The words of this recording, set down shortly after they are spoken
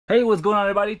Hey, what's going on,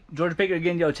 everybody? George Pickett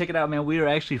again. Yo, check it out, man. We are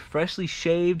actually freshly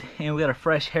shaved and we got a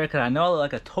fresh haircut. I know I look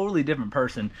like a totally different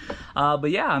person,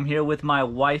 but yeah, I'm here with my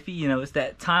wifey. You know, it's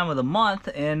that time of the month,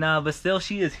 and but still,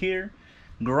 she is here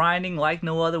grinding like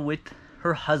no other with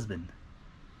her husband.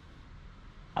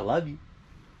 I love you.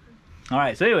 All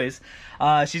right, so anyways,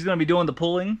 she's gonna be doing the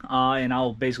pulling, and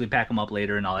I'll basically pack them up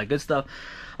later and all that good stuff.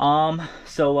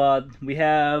 So we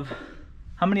have,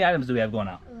 how many items do we have going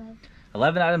out?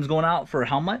 11 items going out for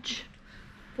how much?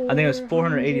 I think it was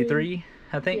 483,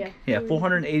 I think. Yeah,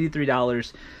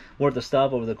 $483 worth of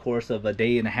stuff over the course of a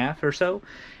day and a half or so.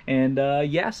 And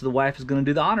yeah, so the wife is going to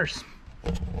do the honors.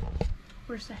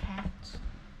 Where's the hats?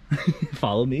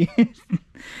 Follow me.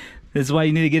 This is why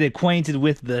you need to get acquainted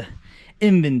with the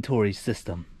inventory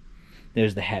system.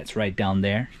 There's the hats right down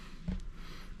there.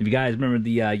 If you guys remember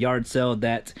the yard sale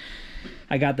that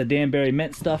I got the Danbury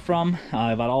Mint stuff from,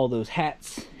 I bought all those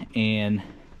hats, and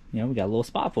you know, we got a little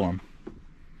spot for them.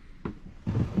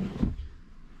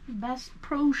 Best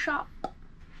Pro Shop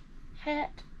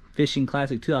hat. Fishing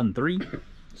Classic 2003.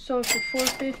 So for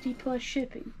 $450 plus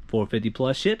shipping. $450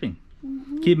 plus shipping.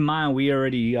 Keep in mind, we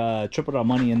already tripled our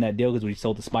money in that deal because we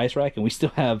sold the spice rack, and we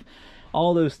still have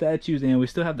all those statues, and we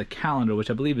still have the calendar,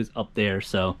 which I believe is up there.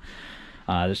 So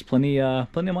there's plenty of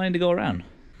money to go around.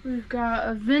 We've got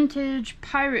a vintage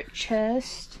pirate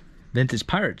chest. Vintage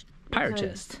pirate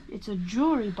chest. It's a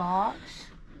jewelry box.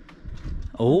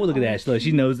 Oh, look at that. So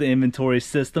she knows the inventory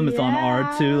system. It's on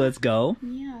R2. Let's go.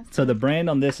 Yeah. So the brand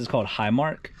on this is called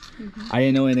Highmark. I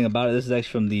didn't know anything about it. This is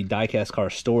actually from the diecast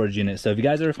car storage unit. So if you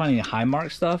guys ever find any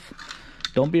Highmark stuff,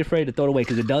 don't be afraid to throw it away,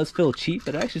 because it does feel cheap,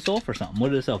 but it actually sold for something.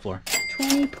 What did it sell for?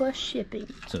 $20 plus shipping.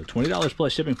 So $20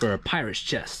 plus shipping for a pirate's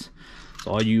chest. So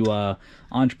all you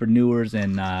entrepreneurs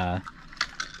and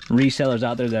resellers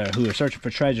out there who are searching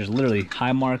for treasures, literally,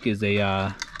 Highmark is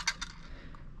a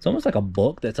it's almost like a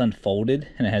book that's unfolded,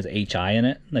 and it has HI in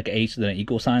it, like H then an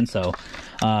equal sign. So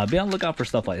be on the lookout for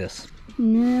stuff like this.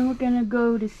 And then we're gonna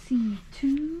go to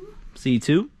C2. C2?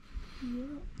 Yep.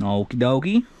 Okie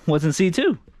dokie. What's in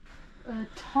C2?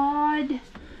 Todd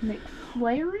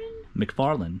McFarlane.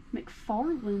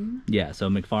 Yeah, so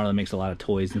McFarlane makes a lot of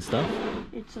toys and stuff.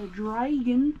 It's a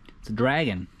dragon. It's a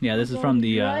dragon. Yeah, this is from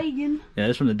the dragon. Yeah,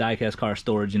 this is from the diecast car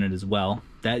storage unit as well.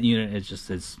 That unit is just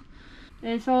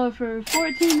It's all for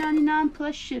 $14.99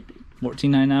 plus shipping.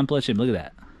 $14.99 plus shipping. Look at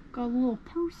that. Got a little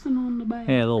person on the back.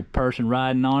 Yeah, a little person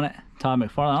riding on it. Todd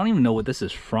McFarlane. I don't even know what this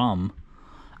is from.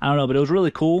 I don't know, but it was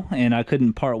really cool, and I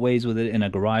couldn't part ways with it in a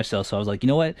garage sale, so I was like, you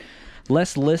know what?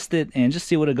 Let's list it and just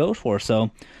see what it goes for.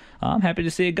 So I'm happy to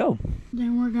see it go.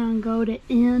 Then we're gonna go to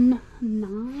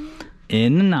N9.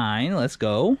 N9, let's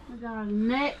go. We got a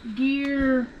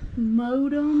Netgear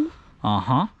modem.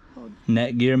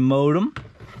 Netgear modem.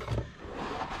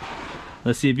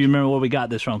 Let's see if you remember where we got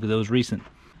this from, because it was recent.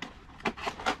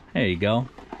 There you go.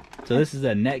 So this is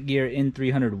a Netgear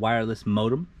N300 wireless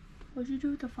modem. What'd you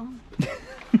do with the phone?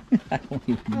 I don't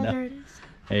even know. There it is.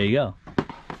 There you go.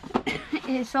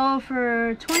 It's all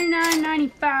for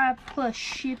 $29.95 plus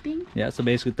shipping. Yeah, so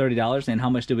basically $30. And how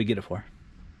much did we get it for?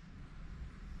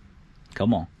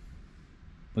 Come on.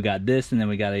 We got this, and then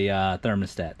we got a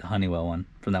thermostat, the Honeywell one,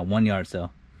 from that one yard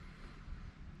sale.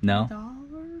 No?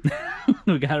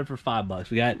 We got it for $5.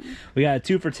 We got a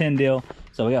 2 for $10 deal.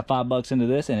 So we got $5 into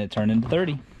this, and it turned into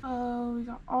 30. We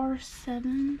got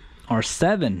R7.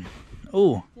 R7.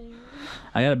 Ooh.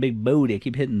 I got a big booty. I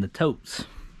keep hitting the totes.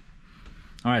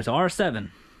 All right, so R7.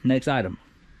 Next item.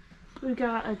 We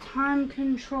got a time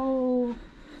control.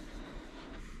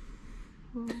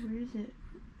 Oh, where is it?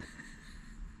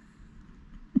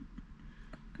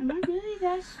 Am I really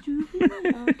that stupid?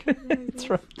 Okay, there it is. It's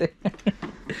right there.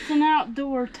 It's an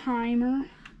outdoor timer.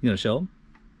 You gonna show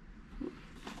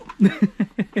them?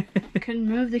 Couldn't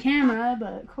move the camera,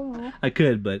 but cool. I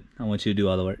could, but I want you to do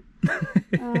all the work.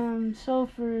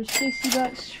 Sold for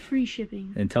 $60 free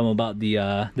shipping. And tell them about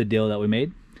the deal that we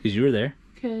made, because you were there.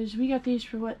 Because we got these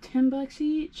for what, $10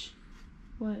 each?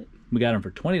 What? We got them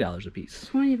for $20 a piece.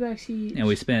 $20 each. And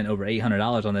we spent over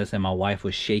 $800 on this, and my wife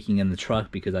was shaking in the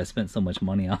truck because I spent so much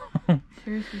money on them.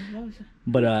 Seriously, that was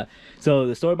But so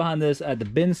the story behind this, at the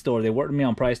bin store, they worked me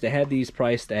on price. They had these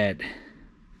priced at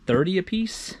 $30 a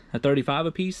piece, at $35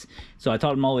 a piece. So I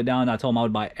talked them all the way down. I told them I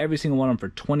would buy every single one of them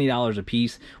for $20 a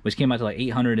piece, which came out to like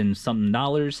 $800 and something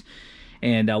dollars.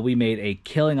 And we made a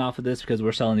killing off of this because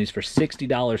we're selling these for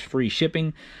 $60 free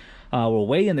shipping. We're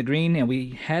way in the green, and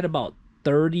we had about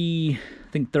 30,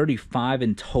 I think 35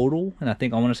 in total, and I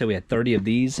want to say we had 30 of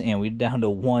these, and we're down to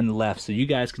 1 left, so you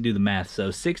guys can do the math. So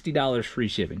 $60 free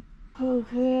shipping.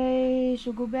 Okay,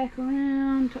 so go back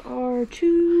around to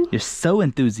R2. You're so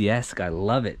enthusiastic. I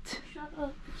love it. Shut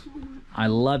up. It's I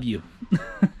love you.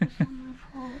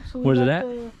 So Where's it at?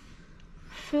 the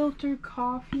filter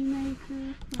coffee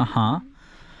maker.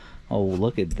 Oh,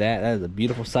 look at that. That is a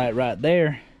beautiful sight right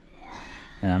there.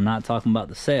 And I'm not talking about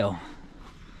the sale.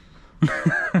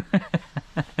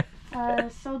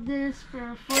 Sold this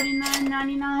for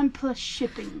 $49.99 plus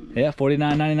shipping. Yeah,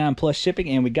 $49.99 plus shipping,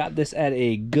 and we got this at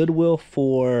a Goodwill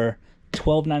for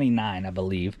 $12.99, I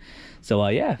believe. So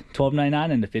yeah,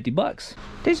 $12.99 into $50.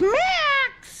 There's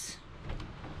Max.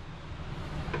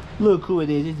 Look who it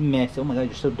is. It's Max. Oh my God,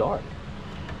 you're so dark.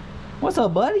 What's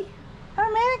up, buddy?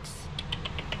 Hi, Max.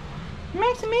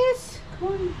 Maximus. All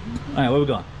right, where we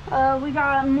going? We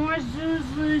got more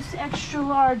Zuzloose extra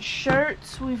large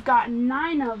shirts. We've got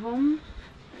 9 of them.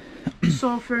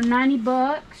 Sold for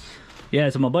 $90. Yeah,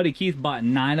 so my buddy Keith bought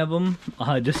 9 of them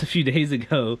just a few days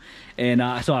ago, and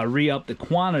so I re-upped the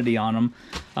quantity on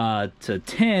them to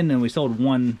 10, and we sold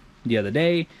 1 the other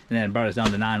day, and then it brought us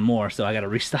down to 9 more. So I got to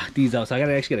restock these up. So I got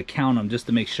to actually count them just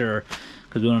to make sure,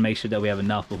 because we want to make sure that we have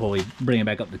enough before we bring it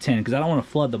back up to 10, because I don't want to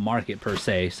flood the market per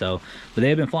se. So, but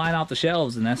they've been flying off the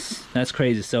shelves, and that's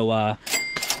crazy. So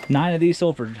 9 of these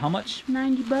sold for how much?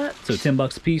 $90. So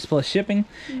 $10 a piece plus shipping,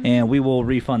 and we will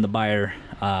refund the buyer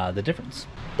the difference.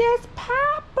 There's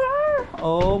Piper.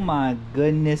 Oh my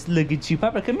goodness, look at you,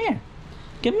 Piper. Come here.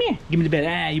 Come here. Give me the belly.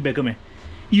 Ah, you better come here.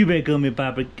 You better come here,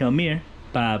 Piper. Come here.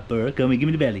 Piper, come here. Give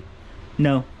me the belly.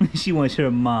 No, she wants her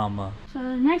mama. So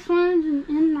the next one's an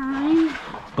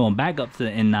N9. Going back up to the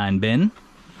N9 bin.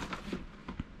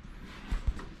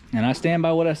 And I stand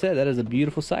by what I said. That is a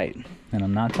beautiful sight. And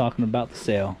I'm not talking about the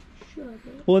sale. Sure.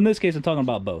 Well, in this case, I'm talking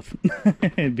about both.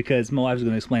 Because my wife's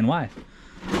going to explain why.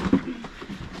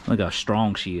 Look how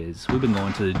strong she is. We've been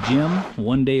going to the gym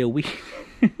 1 day a week.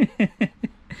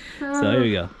 So here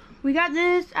we go. We got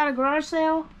this at a garage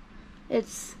sale.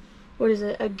 It's, what is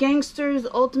it? A Gangster's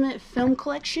Ultimate Film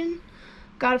Collection.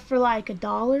 Got it for like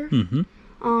 $1.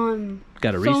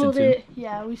 Got a recent too.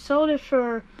 Yeah, we sold it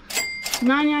for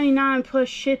 $9.99 plus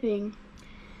shipping.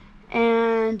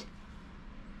 And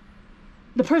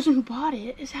the person who bought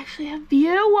it is actually a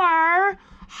viewer.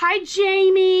 Hi,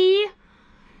 Jamie.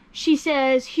 She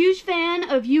says, huge fan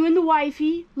of you and the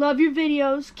wifey. Love your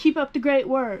videos. Keep up the great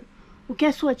work. Well,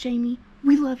 guess what, Jamie?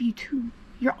 We love you too.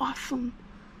 You're awesome.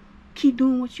 Keep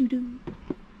doing what you do.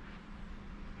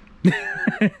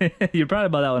 You're proud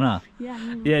about that one, huh?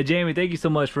 Yeah. Yeah, Jamie, thank you so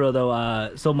much for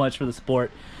so much for the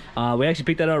support. We actually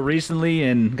picked that up recently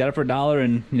and got it for $1,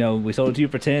 and you know we sold it to you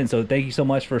for 10. So thank you so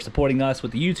much for supporting us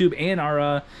with the YouTube and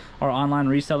our online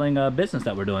reselling business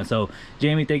that we're doing. So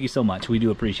Jamie, thank you so much. We do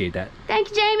appreciate that. Thank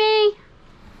you, Jamie.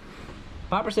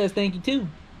 Popper says thank you too.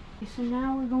 Okay, so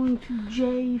now we're going to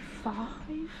J5.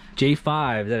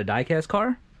 J5, is that a diecast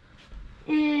car?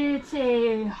 It's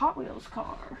a Hot Wheels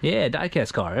car. Yeah,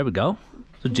 diecast car. There we go.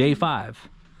 So J5.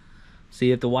 See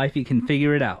if the wifey can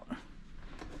figure it out.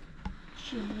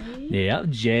 J. Yeah,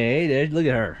 J. There, look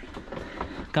at her.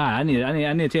 God, I need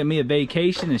to take me a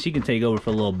vacation, and she can take over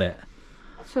for a little bit.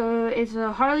 So it's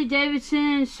a Harley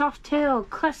Davidson Softail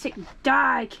Classic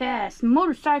Die-Cast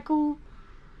motorcycle.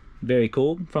 Very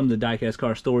cool. From the diecast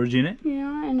car storage unit.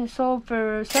 Yeah, and it sold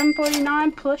for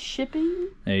 $7.49 plus shipping.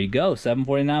 There you go,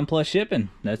 $7.49 plus shipping.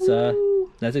 That's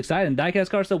exciting.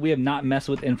 Diecast car stuff we have not messed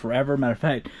with in forever. Matter of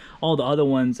fact, all the other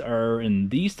ones are in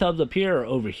these tubs up here or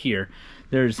over here.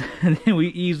 We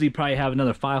easily probably have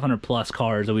another 500 plus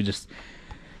cars that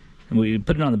we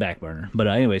put it on the back burner. But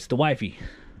anyways, the wifey.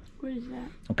 What is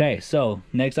that? Okay, so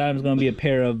next item is going to be a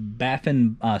pair of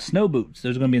Baffin snow boots.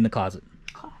 Those are going to be in the closet.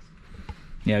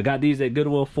 Yeah, I got these at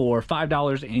Goodwill for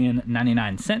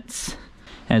 $5.99.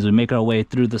 As we make our way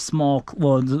through the small,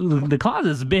 well, the closet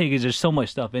is big. There's just so much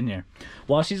stuff in here.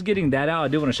 While she's getting that out, I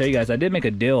do want to show you guys. I did make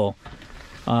a deal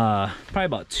probably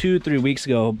about 2-3 weeks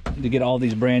ago to get all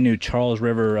these brand new Charles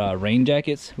River rain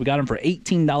jackets. We got them for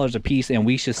 $18 a piece, and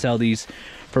we should sell these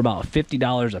for about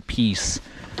 $50 a piece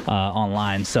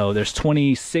online. So there's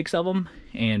 26 of them.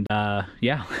 And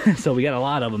yeah, so we got a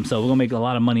lot of them, so we're gonna make a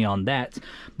lot of money on that.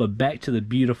 But back to the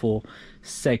beautiful,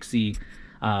 sexy,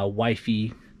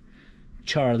 wifey,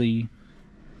 Charlie,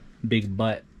 big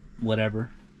butt,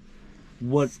 whatever.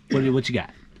 What you got?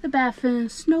 The Baffin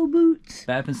snow boots.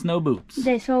 Baffin snow boots.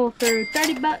 They sold for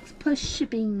 $30 plus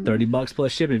shipping. $30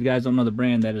 plus shipping. If you guys don't know the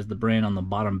brand, that is the brand on the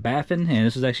bottom, Baffin, and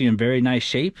this is actually in very nice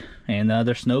shape. And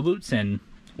they're snow boots, and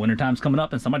wintertime's coming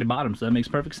up, and somebody bought them, so that makes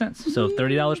perfect sense. So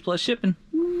 $30 plus shipping.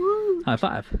 Woo-hoo. High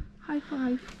five. High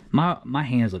five. My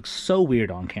hands look so weird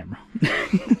on camera.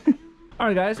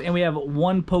 Alright guys, and we have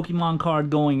one Pokemon card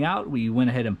going out. We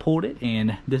went ahead and pulled it,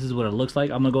 and this is what it looks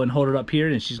like. I'm going to go ahead and hold it up here,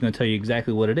 and she's going to tell you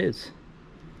exactly what it is.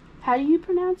 How do you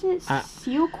pronounce it?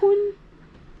 Sealquin?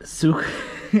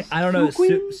 I don't know.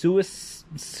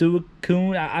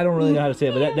 Suicune. I don't really know how to say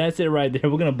it, but that's it right there.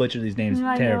 We're gonna butcher these names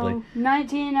terribly.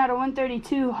 19 out of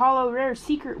 132 hollow rare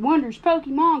secret wonders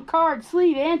Pokemon card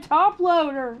sleeve and top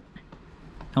loader.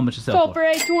 How much is that Sold for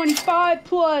 $825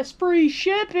 plus free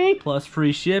shipping. Plus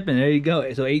free shipping. There you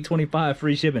go. So $825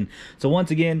 free shipping. So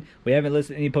once again, we haven't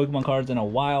listed any Pokemon cards in a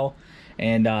while,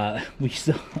 and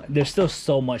there's still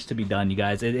so much to be done, you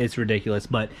guys. It's ridiculous,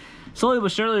 but slowly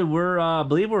but surely, I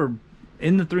believe we're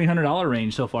in the $300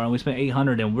 range so far, and we spent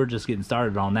 $800, and we're just getting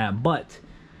started on that. But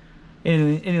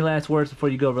any last words before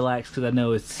you go relax? Because I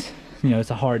know it's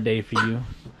a hard day for you.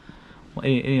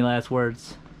 Any last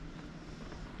words?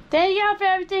 Thank y'all for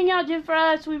everything y'all do for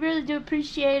us. We really do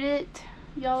appreciate it.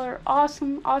 Y'all are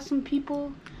awesome, awesome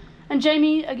people. And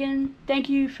Jamie, again, thank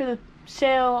you for the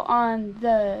sale on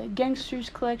the Gangsters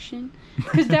collection.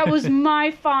 Because that was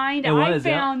my find. I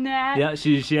found that. Yeah,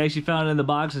 she actually found it in the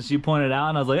box and she pointed it out.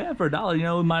 And I was like, yeah, for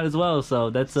 $1, we might as well. So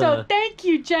that's So thank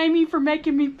you, Jamie, for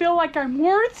making me feel like I'm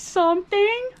worth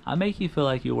something. I make you feel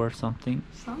like you're worth something.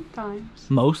 Sometimes.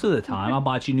 Most of the time. I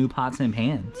bought you new pots and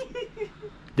pans.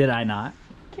 Did I not?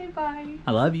 Okay, bye.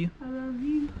 I love you. I love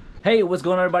you. Hey, what's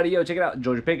going on, everybody? Yo, check it out.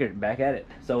 Georgia Pickard, back at it.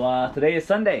 So today is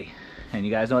Sunday, and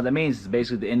you guys know what that means. It's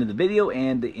basically the end of the video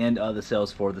and the end of the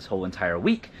sales for this whole entire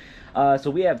week. So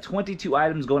we have 22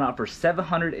 items going out for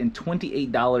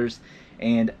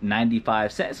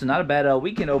 $728.95. So not a bad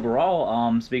weekend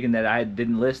overall. Speaking that I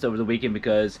didn't list over the weekend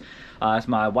because it's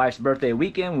my wife's birthday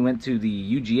weekend. We went to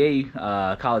the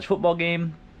UGA college football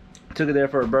game. Took her there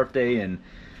for her birthday, and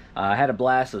I had a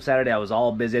blast. So Saturday I was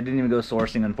all busy. I didn't even go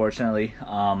sourcing, unfortunately.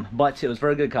 But it was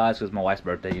for a good cause. It was my wife's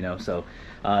birthday, So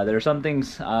there are some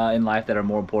things in life that are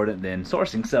more important than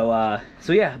sourcing. So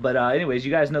yeah. But anyways,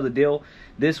 you guys know the deal.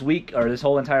 This week, or this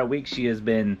whole entire week, she has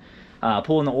been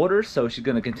pulling the orders. So she's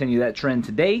going to continue that trend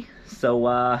today.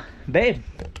 So babe,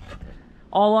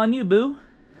 all on you, boo.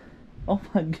 Oh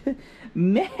my god,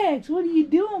 Max, what are you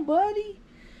doing, buddy?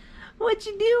 What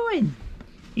you doing?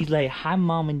 He's like, hi,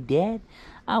 Mom and Dad.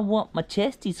 I want my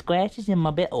chesty scratches in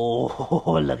my bed.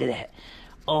 Oh, look at that.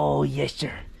 Oh, yes,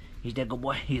 sir. He's that good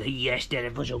boy. He's like, yes, Daddy,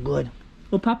 it feels so good.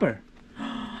 Oh, Popper.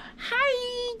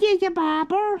 Hi, there's your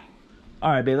Popper.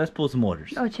 All right, babe, let's pull some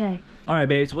orders. Okay. All right,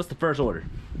 babe, so what's the first order?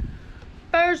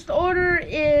 First order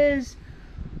is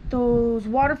those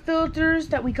water filters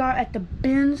that we got at the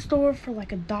bin store for like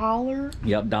 $1.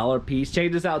 Yep, $1 a piece.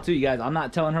 Check this out, too, you guys. I'm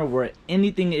not telling her where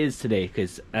anything is today,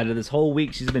 because out of this whole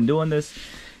week she's been doing this,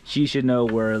 she should know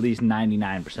where at least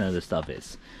 99% of the stuff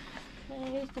is.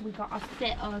 Okay, so we got a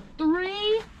set of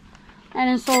 3. And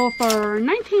it's sold for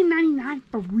 $19.99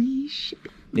 free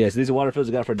shipping. Yeah, so these are water filters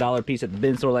I got for $1 a piece at the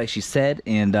bin store, like she said.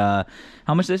 And how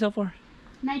much do they sell for?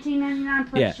 $19.99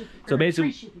 plus shipping. So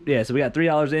basically, so we got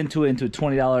 $3 into a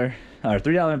 $20 or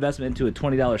 $3 investment into a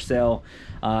 $20 sale,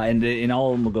 and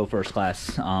all of them will go first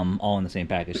class, all in the same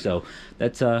package. So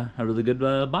that's a really good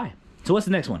buy. So what's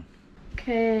the next one?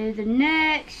 Okay, the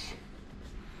next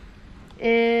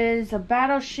is a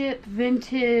Battleship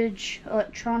vintage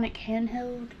electronic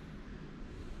handheld.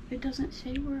 It doesn't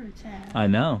say where it's at. I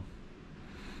know.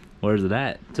 Where's it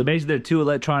at? So basically, they're 2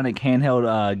 electronic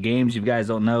handheld games. You guys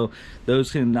don't know,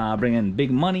 those can bring in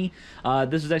big money.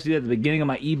 This was actually at the beginning of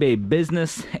my eBay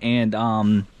business, and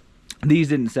these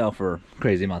didn't sell for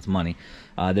crazy amounts of money.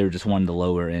 They were just one of the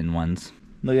lower end ones.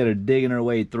 Look at her digging her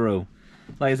way through.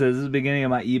 Like I said, this is the beginning of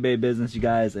my eBay business, you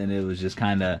guys, and it was just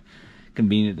kind of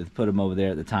convenient to put them over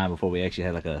there at the time before we actually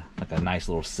had like a nice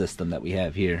little system that we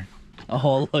have here.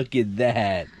 Oh, look at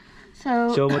that!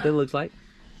 So show them what that looks like.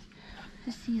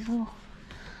 Just these little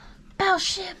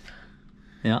Battleship.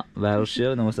 Yeah,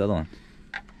 Battleship. And then what's the other one?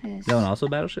 That one also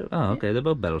Battleship? Oh, okay. They're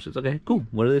both Battleships. Okay, cool.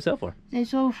 What do they sell for? They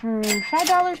sold for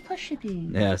 $5 plus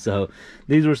shipping. Yeah, so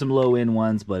these were some low-end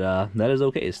ones, but that is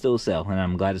okay. It's still a sale, and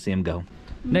I'm glad to see them go.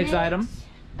 Next item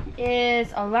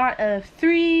is a lot of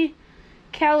 3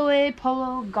 Callaway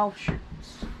Polo golf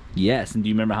shirts. Yes, and do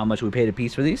you remember how much we paid a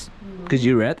piece for these? Because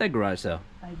you were at that garage sale.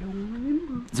 I don't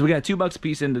remember. So we got $2 a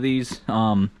piece into these.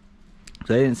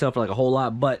 So they didn't sell for like a whole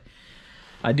lot, but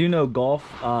I do know golf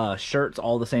shirts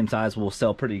all the same size will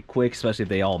sell pretty quick, especially if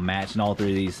they all match, and all 3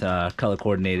 of these color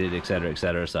coordinated, etc.,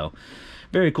 etc. So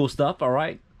very cool stuff. All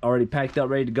right, already packed up,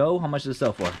 ready to go. How much does it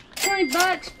sell for?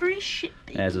 $20 free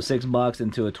shipping. Yeah, so $6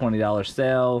 into a $20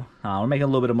 sale. We're making a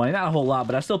little bit of money, not a whole lot,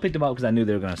 but I still picked them up because I knew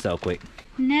they were going to sell quick.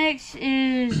 Next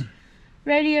is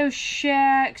Radio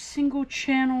Shack single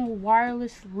channel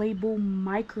wireless label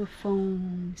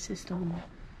microphone system.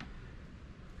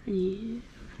 Yeah.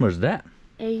 Where's that?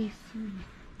 A3.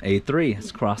 A3. It's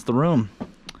across the room.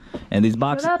 And these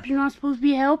boxes. Shut up! You're not supposed to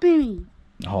be helping me.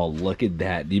 Oh, look at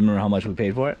that. Do you remember how much we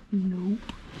paid for it? No.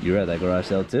 You were at that garage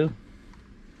sale too.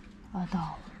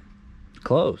 $1.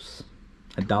 Close.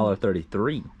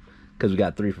 $1.33. Because we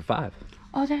got 3 for $5.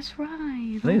 Oh, that's right.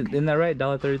 I think, Okay. isn't that right?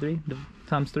 $1.33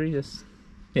 times 3?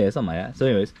 Yeah, something like that. So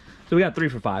anyways, so we got 3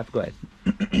 for $5. Go ahead.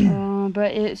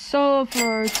 But it sold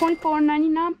for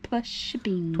 $24.99 plus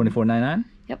shipping. $24.99?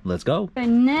 Yep. Let's go.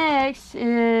 And next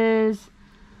is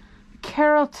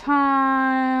Carrolltown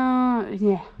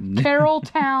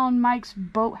Mike's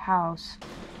Boathouse.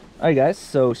 Alright guys,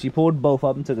 so she pulled both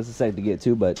up and took us a second to get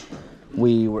to, but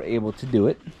we were able to do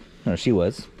it. Or she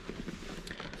was.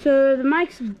 So the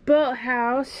Mike's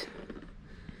Boathouse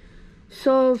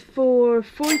sold for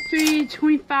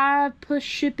 $43.25 plus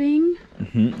shipping.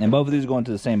 And both of these are going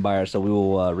to the same buyer, so we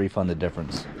will refund the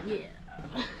difference. Yeah.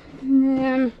 And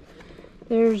then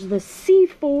there's the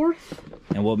Seaforth.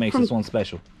 And what makes this one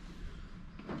special?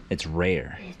 It's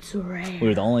rare. It's rare. We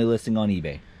were the only listing on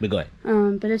eBay. But go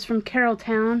ahead. But it's from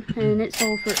Carrolltown, and it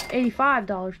sold for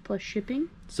 $85 plus shipping.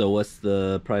 So what's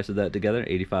the price of that together?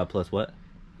 85 plus what?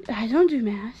 I don't do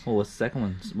math. Well, what's the second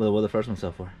one? What did the first one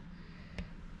sell for?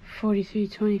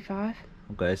 $43.25.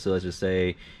 Okay, so let's just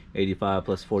say 85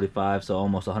 plus 45, so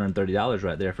almost $130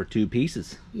 right there for 2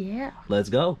 pieces. Yeah. Let's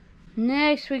go.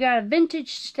 Next, we got a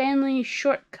vintage Stanley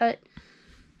Shortcut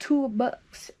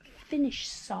toolbox finish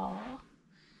saw.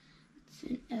 It's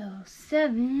an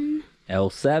L7.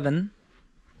 L7.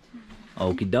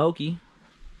 Okie dokie.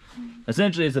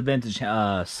 Essentially, it's a vintage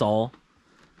saw. It's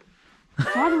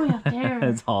all the way up there.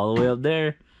 It's all the way up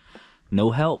there.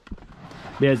 No help.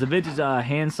 Yeah, it's a vintage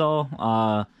hand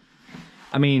saw.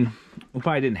 I mean, we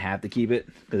probably didn't have to keep it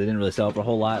because it didn't really sell for a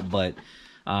whole lot, but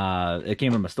it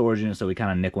came from a storage unit, so we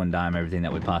kind of nickel and dime everything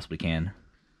that we possibly can.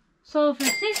 So for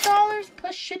 $6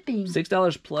 plus shipping.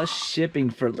 $6 plus shipping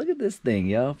for, look at this thing,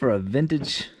 yo, for a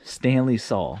vintage Stanley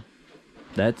saw.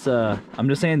 That's, I'm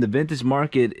just saying the vintage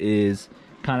market is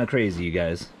kind of crazy, you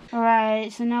guys.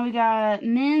 Alright, so now we got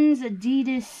men's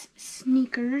Adidas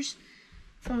sneakers.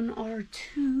 It's on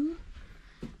R2.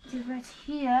 They're right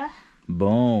here.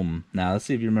 Boom. Now, let's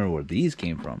see if you remember where these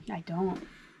came from. I don't.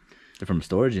 They're from a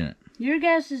storage unit. Your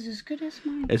guess is as good as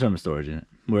mine. It's from a storage unit.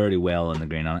 We're already well in the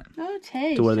green on it.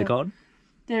 Okay. So what are they called?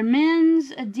 They're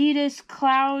men's Adidas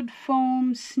Cloud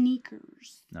Foam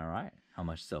sneakers. All right. How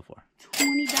much to sell for?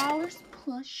 $20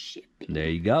 plus shipping. There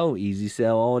you go. Easy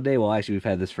sell all day. Well, actually, we've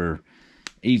had this for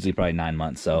easily probably 9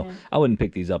 months, so Yeah. I wouldn't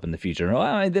pick these up in the future.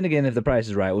 Well, then again, if the price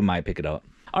is right, we might pick it up.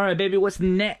 All right, baby, what's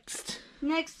next?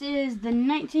 Next is the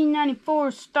 1994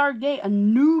 Stargate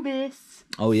Anubis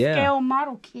Oh, yeah. scale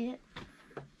model kit.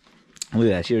 Look at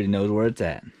that. She already knows where it's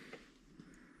at.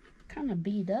 Kind of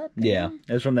beat up. Yeah. isn't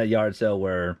It was from that yard sale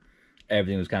where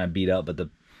everything was kind of beat up, but the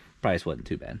price wasn't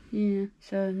too bad. it? Yeah.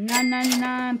 So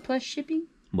 $9.99 plus shipping.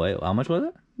 Wait, how much was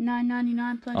it?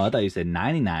 $9.99 plus. Oh, I thought you said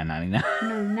 $99.99. No,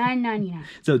 $9.99.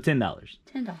 So $10.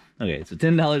 $10. Okay, so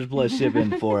 $10 plus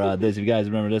shipping for this. If you guys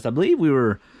remember this, I believe we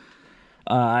were.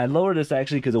 I lowered this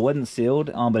actually because it wasn't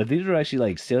sealed. But if these were actually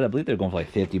like sealed, I believe they're going for like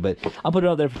 50. But I'll put it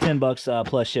out there for $10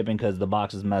 plus shipping because the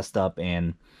box is messed up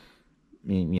and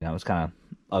you know it's kind of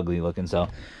ugly looking. So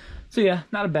yeah,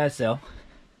 not a bad sale.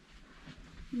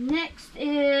 Next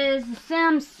is the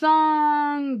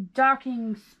Samsung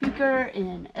docking speaker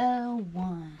in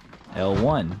L1.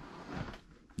 L1.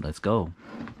 Let's go.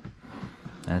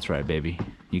 That's right, baby.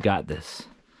 You got this.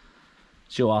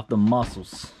 Show off the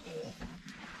muscles.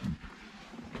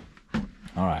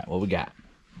 All right, what we got?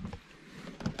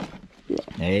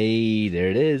 Hey, there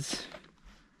it is.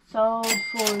 Sold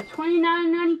for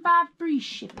 $29.95 free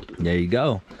shipping. There you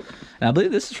go. And I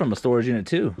believe this is from a storage unit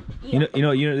too. Yeah. You know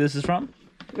what unit this is from?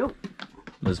 Nope.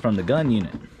 It was from the gun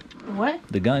unit. What?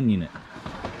 The gun unit.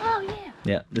 Oh, yeah.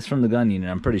 Yeah, this is from the gun unit.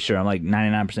 I'm pretty sure. I'm like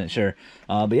 99% sure.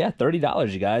 But yeah,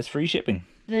 $30, you guys. Free shipping.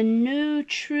 The new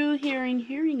True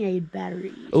Hearing aid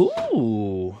batteries.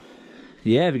 Ooh.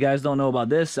 Yeah, if you guys don't know about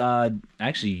this,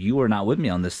 actually, you were not with me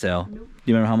on this sale. Nope.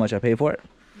 Do you remember how much I paid for it?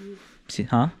 See,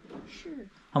 huh? Sure.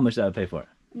 How much did I pay for it?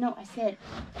 No, I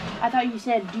thought you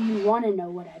said, do you want to know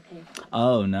what I paid for?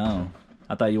 Oh, no.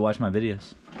 I thought you watched my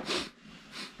videos.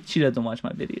 She doesn't watch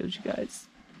my videos, you guys.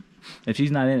 If she's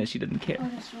not in it, she doesn't care.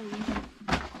 Oh, that's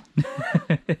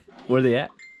right. Where are they at?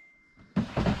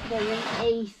 They're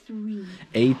in A3.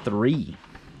 A3.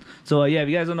 So, yeah, if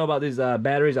you guys don't know about these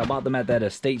batteries, I bought them at that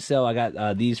estate sale. I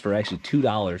got these for actually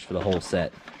 $2 for the whole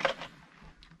set.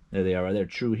 There they are right there.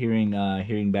 True hearing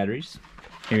batteries.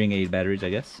 Hearing aid batteries, I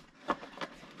guess.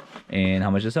 And how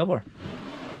much does it sell for?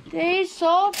 They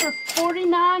sold for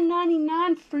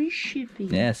 $49.99 free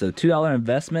shipping. Yeah, so $2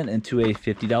 investment into a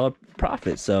 $50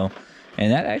 profit. So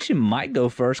And that actually might go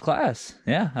first class.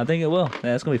 Yeah, I think it will.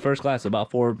 That's going to be first class. About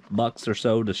 $4 or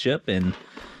so to ship and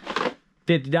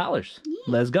 $50.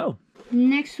 Let's go.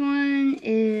 Next one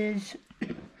is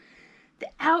the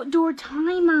outdoor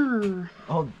timer.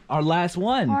 Oh, our last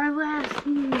one. Our last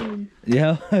one.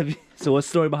 Yeah. So what's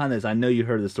the story behind this? I know you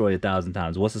heard the story 1,000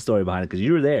 times. What's the story behind it? Because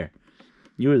you were there.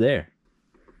 You were there.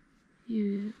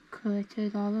 You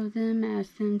collected all of them,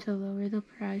 asked them to lower the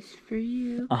price for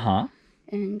you. Uh-huh.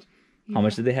 And how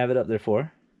much did they have it up there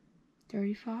for?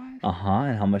 35. Uh-huh.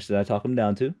 And how much did I talk them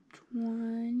down to?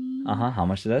 20. Uh-huh. How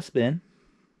much did I spend?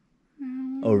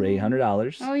 Over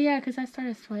 $800. Oh, yeah, because I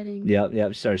started sweating.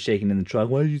 Yep. Started shaking in the truck.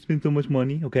 Why did you spend so much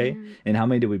money? Okay. Yeah. And how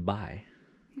many did we buy?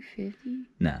 50.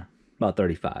 No. About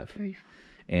 35. 35.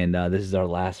 And this is our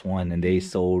last one. And they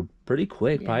sold pretty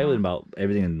quick. Probably within about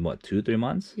everything in, what, 2-3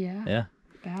 months? Yeah. Yeah.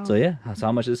 About So, yeah. So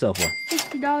how much did it sell for?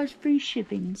 $60 free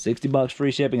shipping. $60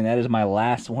 free shipping. And that is my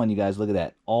last one, you guys. Look at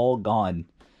that. All gone.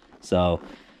 So,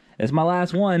 it's my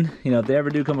last one. You know, if they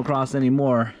ever do come across any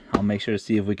more, I'll make sure to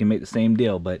see if we can make the same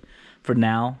deal. But for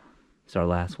now, it's our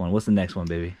last one. What's the next one,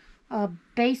 baby? A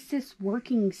Basis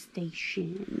working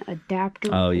station adapter.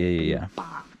 Oh, yeah.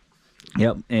 Box.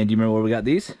 Yep. And do you remember where we got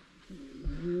these?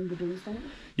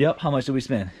 Yep. How much did we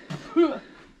spend? I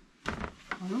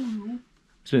don't know.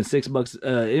 Spent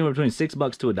 $6, anywhere between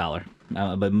 $6 to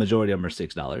 $1. But majority of them are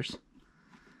 $6.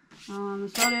 I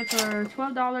sold it for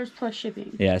 $12 plus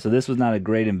shipping. Yeah, so this was not a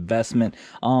great investment.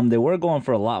 They were going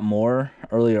for a lot more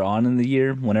earlier on in the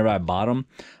year whenever I bought them,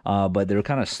 but they were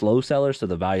kind of slow sellers, so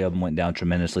the value of them went down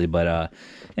tremendously. But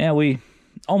yeah, we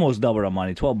almost doubled our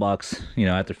money, $12. You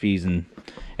know, after fees and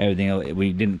everything,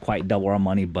 we didn't quite double our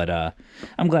money, but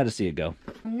I'm glad to see it go.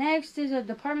 Next is a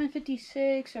Department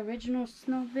 56 original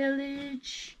Snow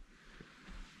Village.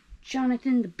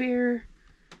 Jonathan the Bear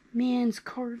Man's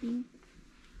carving.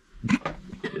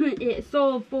 It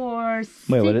sold for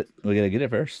Wait, what? We gotta get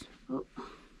it first. Oh.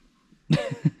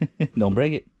 Don't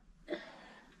break it.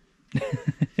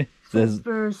 Says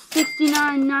for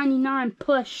 $69.99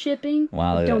 plus shipping.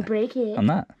 Wow, Don't break it. I'm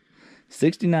not.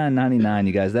 $69.99,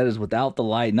 you guys. That is without the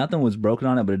light. Nothing was broken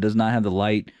on it, but it does not have the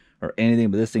light or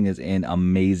anything. But this thing is in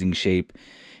amazing shape,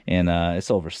 and it's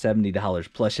over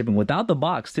 $70 plus shipping without the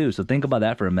box too. So think about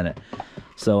that for a minute.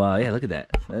 So yeah, look at that.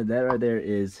 That right there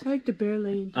is. I like the bear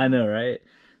laying. I know, right?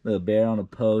 Little bear on a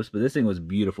post, but this thing was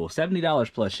beautiful.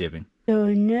 $70 plus shipping. So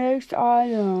next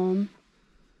item,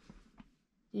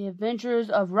 The Adventures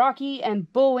of Rocky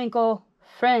and Bullwinkle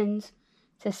Friends.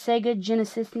 It's a Sega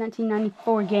Genesis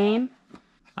 1994 game.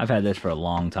 I've had this for a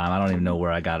long time. I don't even know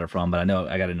where I got it from, but I know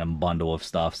I got it in a bundle of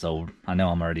stuff, so I know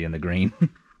I'm already in the green.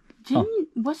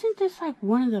 Wasn't this like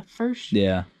one of the first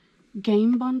Yeah.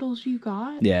 game bundles you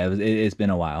got? Yeah, it's been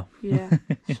a while. Yeah.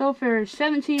 So for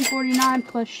 $17.49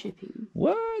 plus shipping.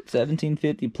 What?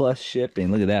 $17.50 plus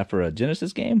shipping. Look at that for a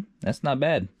Genesis game. That's not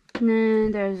bad. And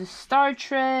then there's a Star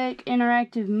Trek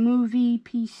interactive movie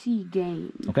PC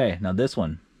game. Okay, now this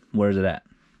one. Where's it at?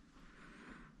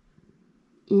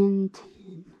 In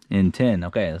 10. In 10.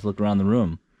 Okay, let's look around the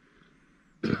room.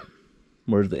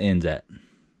 Where's the ends at?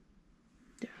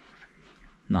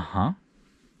 Uh-huh.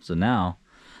 So now,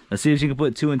 let's see if she can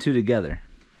put 2 and 2 together.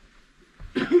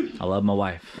 I love my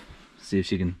wife. See if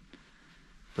she can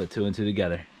put 2 and 2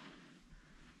 together.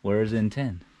 Where's in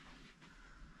 10?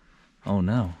 Oh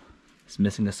no. It's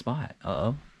missing a spot.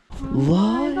 Uh-oh.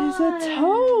 Liza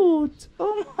tote!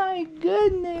 Oh my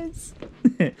goodness!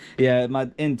 Yeah, my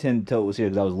in 10 tote was here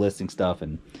because I was listing stuff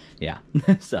and yeah.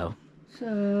 So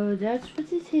that's what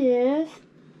this is.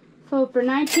 So for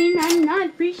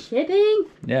 $19.99 free shipping.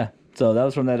 yeah. So that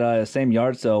was from that same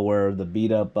yard sale where the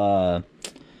beat up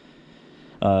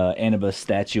Anubis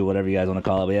statue, whatever you guys want to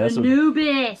call it. But yeah, that's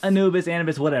Anubis,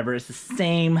 Anubis, whatever. It's the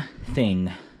same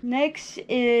thing. Next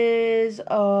is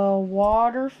a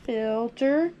water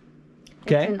filter.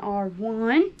 Okay. It's an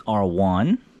R1. R1.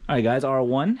 All right, guys,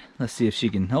 R1. Let's see if she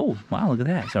can. Oh, wow, look at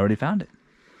that. She's already found it.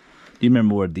 Do you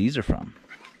remember where these are from?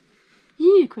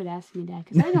 You need to quit asking me that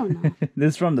because I don't know.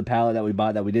 This is from the palette that we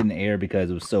bought that we didn't air because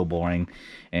it was so boring,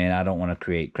 and I don't want to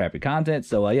create crappy content.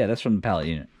 So yeah, that's from the palette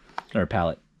unit or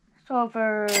palette. So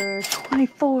for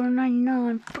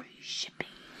 $24.99 free shipping.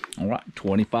 All right,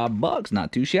 $25,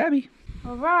 not too shabby.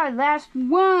 All right, last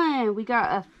one. We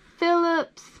got a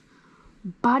Philips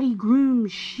Body Groom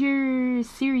Shear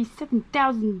Series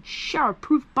 7000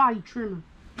 shower-proof body trimmer.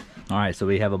 All right, so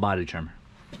we have a body trimmer,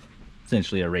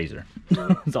 essentially a razor.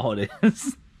 That's all it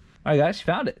is. All right, guys, you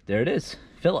found it. There it is,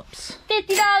 Philips.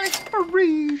 $50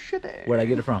 free shipping. Where'd I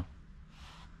get it from?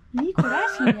 You quit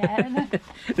asking that.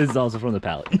 This is also from the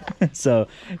palette. So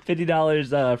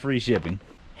 $50 free shipping.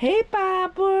 Hey,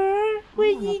 Papa. What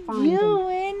are you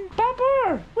doing?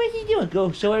 Pepper, what are you doing?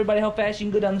 Go show everybody how fast you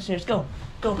can go down the stairs. Go.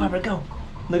 Go, Pepper, go.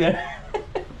 Look at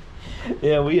her.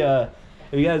 Yeah,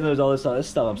 if you guys notice all this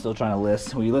stuff I'm still trying to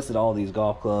list. We listed all these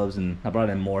golf clubs and I brought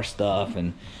in more stuff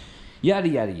and yada,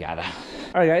 yada, yada.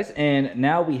 All right, guys, and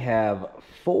now we have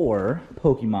 4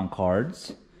 Pokemon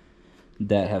cards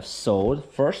that have sold.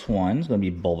 First one's gonna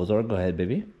be Bulbasaur. Go ahead,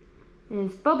 baby.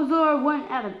 It's Bulbasaur 1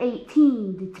 out of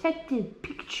 18. Detective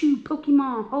Pikachu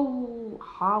Pokemon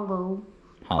Hollow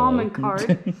Common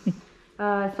card.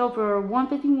 Sold for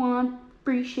 $151,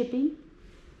 free shipping.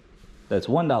 That's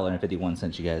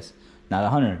 $1.51, you guys. Not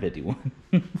 151.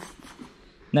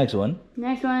 Next one.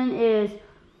 Next one is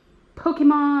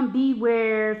Pokemon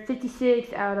Beware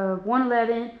 56 out of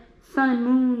 111. Sun and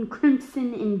Moon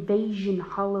Crimson Invasion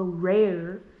Hollow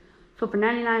Rare. So for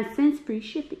 99 cents, free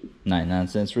shipping. 99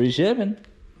 cents free shipping.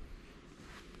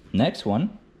 Next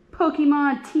one.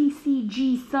 Pokemon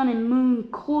TCG Sun and Moon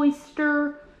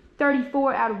Cloyster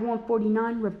 34 out of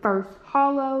 149 reverse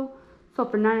hollow. So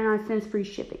for 99 cents free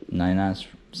shipping. 99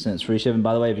 cents free shipping.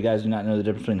 By the way, if you guys do not know the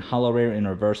difference between hollow rare and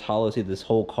reverse hollow, see this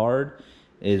whole card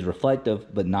is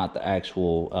reflective but not the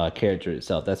actual character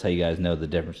itself. That's how you guys know the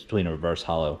difference between a reverse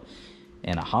hollow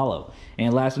and a hollow.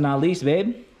 And last but not least,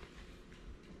 babe.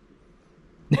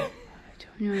 I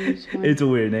don't know this one. It's a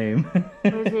weird name.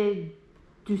 What is it?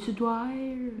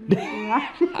 Dusadwai?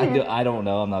 I don't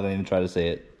know. I'm not going to even try to say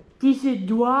it.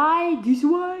 Dusadwai?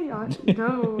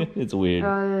 No. It's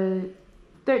weird.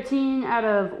 13 out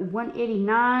of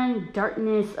 189.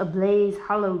 Darkness Ablaze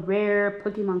Hollow Rare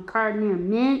Pokemon card near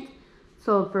mint.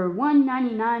 Sold for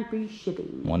 $1.99 free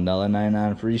shipping.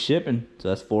 $1.99 free shipping. So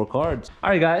that's 4 cards. All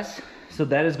right, guys. So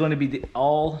that is going to be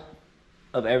all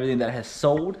of everything that has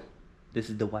sold. This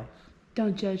is the wife.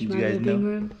 Don't judge my living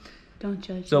room. Don't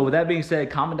judge. So with that being said,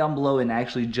 comment down below and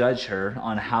actually judge her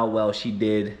on how well she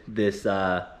did this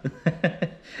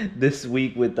this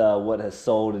week with what has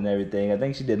sold and everything. I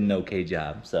think she did an okay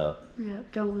job. So yeah,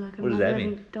 don't look at what does that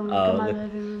mean? Don't look at my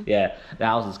living room. Yeah, the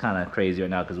house is kind of crazy right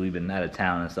now because we've been out of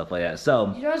town and stuff like that.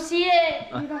 So you don't see it.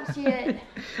 You don't see it.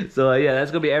 So yeah,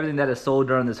 that's gonna be everything that is sold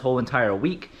during this whole entire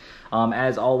week.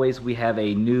 As always, we have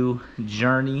a new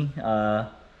journey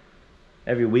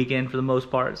every weekend for the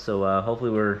most part. So hopefully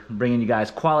we're bringing you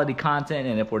guys quality content.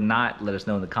 And if we're not, let us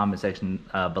know in the comment section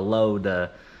below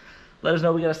to let us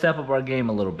know we got to step up our game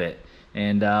a little bit.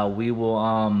 And we will,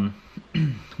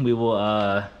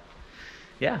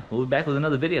 yeah, we'll be back with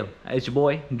another video. It's your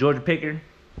boy, Georgia Picker,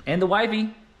 and the wifey.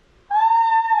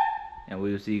 And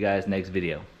we will see you guys next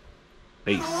video.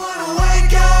 Peace.